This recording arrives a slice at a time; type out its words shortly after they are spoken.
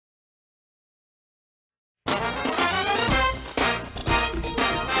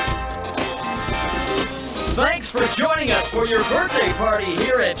for joining us for your birthday party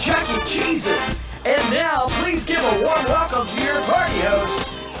here at Chuck E. Cheese's. And now, please give a warm welcome to your party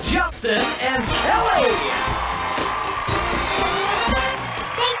hosts, Justin and Kelly.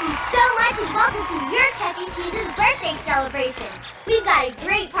 Thank you so much and welcome to your Chuck E. Cheese's birthday celebration. We've got a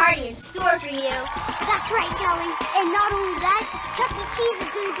great party in store for you. That's right, Kelly. And not only that, Chuck E. Cheese is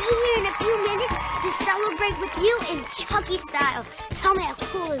going to be here in a few minutes to celebrate with you in Chucky style. Tell me how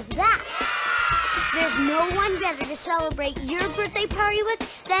cool is that? There's no one better to celebrate your birthday party with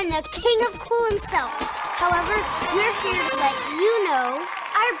than the King of Cool himself. However, we're here to let you know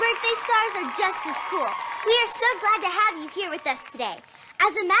our birthday stars are just as cool. We are so glad to have you here with us today.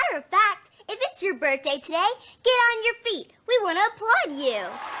 As a matter of fact, if it's your birthday today, get on your feet. We want to applaud you.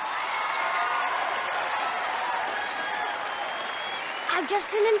 I've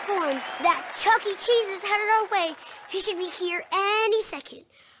just been informed that Chuck E. Cheese is headed our way. He should be here any second.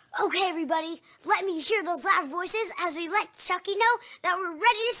 Okay, everybody, let me hear those loud voices as we let Chucky know that we're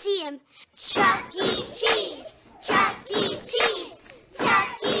ready to see him. Chuck E. Cheese! Chuck E. Cheese!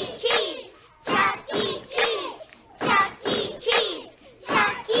 Chuck E. Cheese! Chuck E. Cheese! Chuck E. Cheese!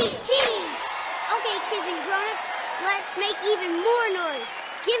 Chuck E. Cheese! Okay, kids and grown-ups, let's make even more noise.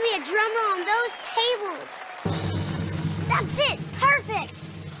 Give me a drum roll on those tables. That's it! Perfect!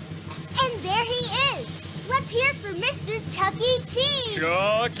 And there he is! Let's hear it for Mr. Chuck E. Cheese!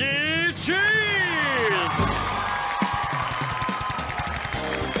 Chuck E. Cheese!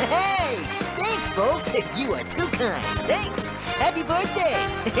 Hey! Thanks, folks! You are too kind. Thanks! Happy birthday!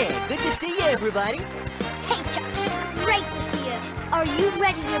 Good to see you, everybody! Hey, Chuck! Great to see you. Are you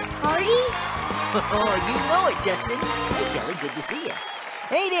ready to party? Oh, you know it, Justin. Hey, Kelly, good to see you.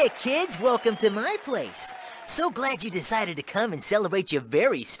 Hey there, kids. Welcome to my place. So glad you decided to come and celebrate your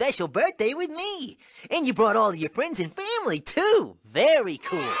very special birthday with me. And you brought all of your friends and family, too. Very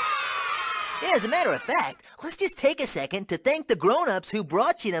cool. And as a matter of fact, let's just take a second to thank the grown-ups who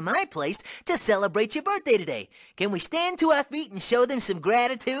brought you to my place to celebrate your birthday today. Can we stand to our feet and show them some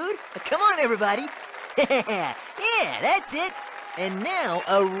gratitude? Come on, everybody. Yeah, that's it. And now,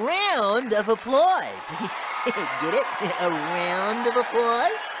 a round of applause. Get it? A round of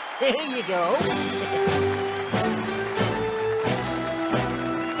applause? There you go.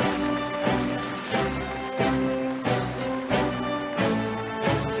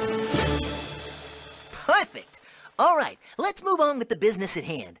 Perfect. All right, let's move on with the business at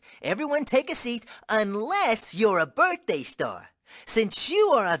hand. Everyone take a seat unless you're a birthday star. Since you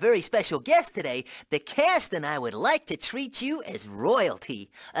are a very special guest today, the cast and I would like to treat you as royalty.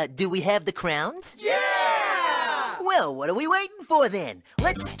 Do we have the crowns? Yeah! Well, what are we waiting for then?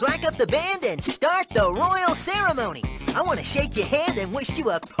 Let's strike up the band and start the royal ceremony. I want to shake your hand and wish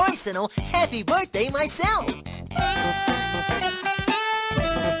you a personal happy birthday myself.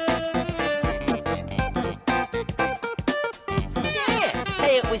 Yeah,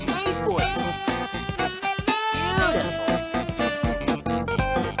 hey, it was made for you.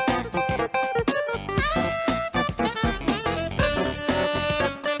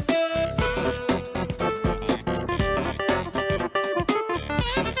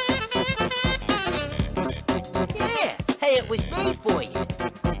 Beautiful. It was made for you.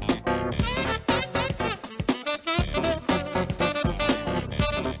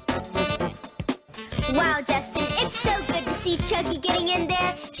 Wow, Justin, it's so good to see Chucky getting in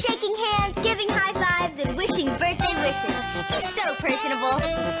there, shaking hands, giving high fives, and wishing birthday wishes. He's so personable.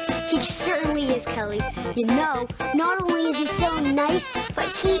 He certainly is, Kelly. You know, not only is he so nice, but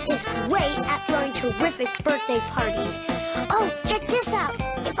he is great at throwing terrific birthday parties. Oh, check this out.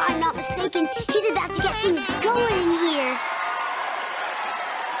 If I'm not mistaken, he's about to get things going in here.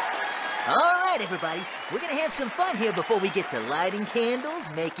 All right, everybody. We're going to have some fun here before we get to lighting candles,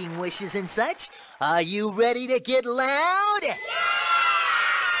 making wishes, and such. Are you ready to get loud? Yeah!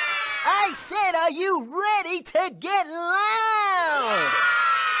 I said, are you ready to get loud?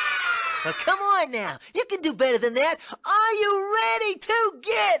 Yeah! Well, come on now. You can do better than that. Are you ready to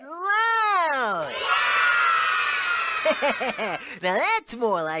get loud? Yeah! Now that's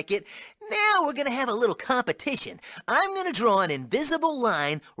more like it. Now we're going to have a little competition. I'm going to draw an invisible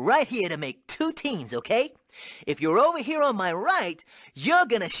line right here to make two teams, okay? If you're over here on my right, you're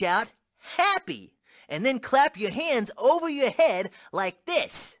going to shout, happy, and then clap your hands over your head like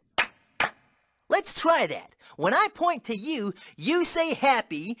this. Let's try that. When I point to you, you say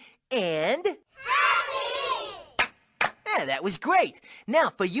happy and... Happy! Yeah, that was great. Now,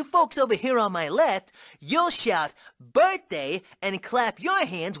 for you folks over here on my left, you'll shout birthday and clap your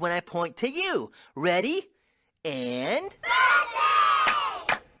hands when I point to you. Ready? And...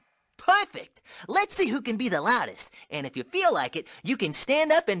 Birthday! Perfect. Let's see who can be the loudest. And if you feel like it, you can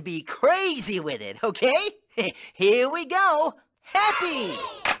stand up and be crazy with it, okay? Here we go. Happy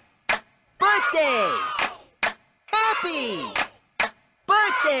birthday! Happy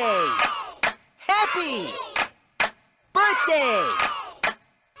birthday! Happy birthday!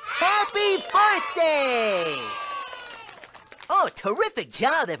 Happy birthday! Oh, terrific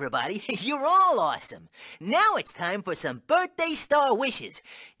job, everybody. You're all awesome. Now it's time for some birthday star wishes.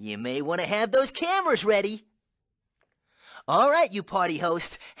 You may want to have those cameras ready. All right, you party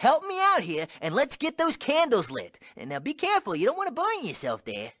hosts, help me out here and let's get those candles lit. And now be careful, you don't want to burn yourself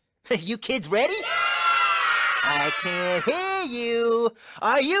there. You kids ready? I can't hear you.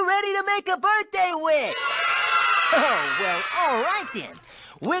 Are you ready to make a birthday wish? Oh, well, all right then.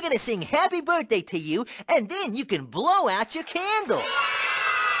 We're gonna sing happy birthday to you, and then you can blow out your candles.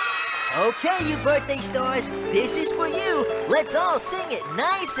 Okay, you birthday stars, this is for you. Let's all sing it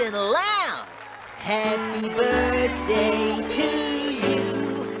nice and loud. Happy birthday to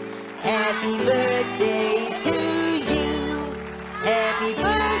you. Happy birthday to you. Happy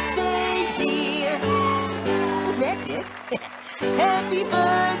birthday, dear. That's it. Happy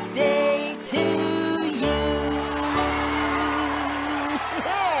birthday to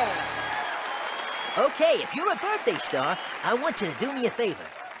Okay, if you're a birthday star, I want you to do me a favor.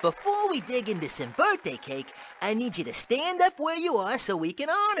 Before we dig into some birthday cake, I need you to stand up where you are so we can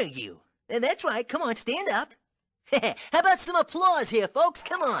honor you. And that's right, come on, stand up. How about some applause here, folks?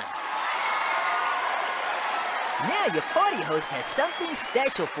 Come on. Now your party host has something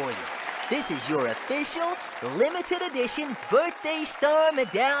special for you. This is your official, limited edition birthday star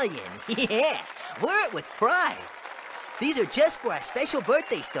medallion. Yeah, wear it with pride. These are just for our special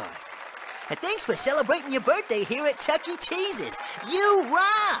birthday stars. And thanks for celebrating your birthday here at Chuck E. Cheese's. You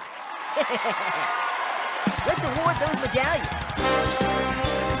rock! Let's award those medallions.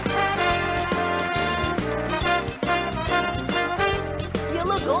 You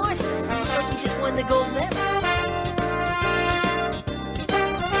look awesome. Like you just won the gold medal.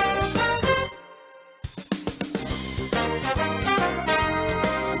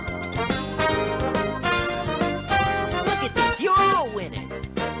 Look at this. You're all winners.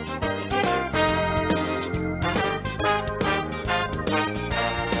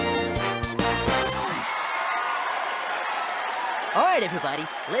 All right, everybody,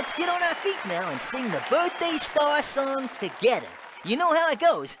 let's get on our feet now and sing the birthday star song together. You know how it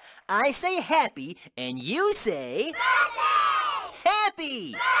goes. I say happy, and you say... Birthday!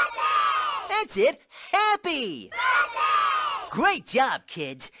 Happy! Birthday! That's it, happy! Birthday! Great job,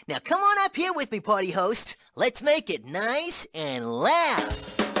 kids. Now come on up here with me, party hosts. Let's make it nice and loud.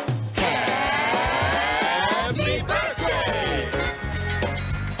 Happy birthday!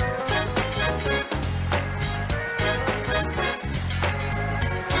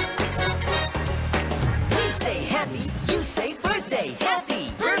 You say birthday,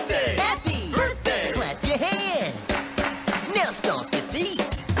 happy birthday, happy birthday. Clap your hands. Now stomp your feet.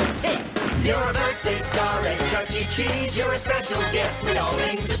 Hey. You're a birthday star at Chuck E. Cheese. You're a special guest we all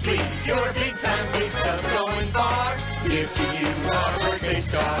aim to please. You're a big time, big stuff going far. Here's to you, our birthday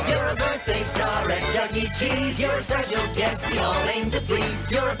star. You're a birthday star at Chuck E. Cheese. You're a special guest we all aim to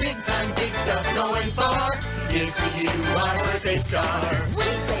please. You're a big time, big stuff going far. Here's to you, our birthday star. We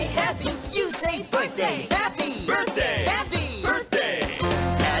say happy, you say birthday. Happy birthday, happy birthday.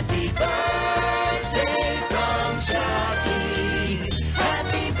 Happy birthday from Chucky.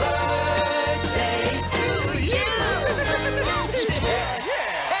 Happy birthday to you.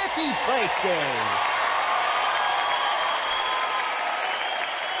 Happy birthday.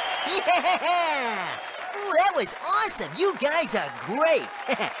 Yeah! Ooh, that was awesome. You guys are great.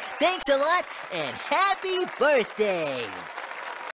 Thanks a lot and happy birthday.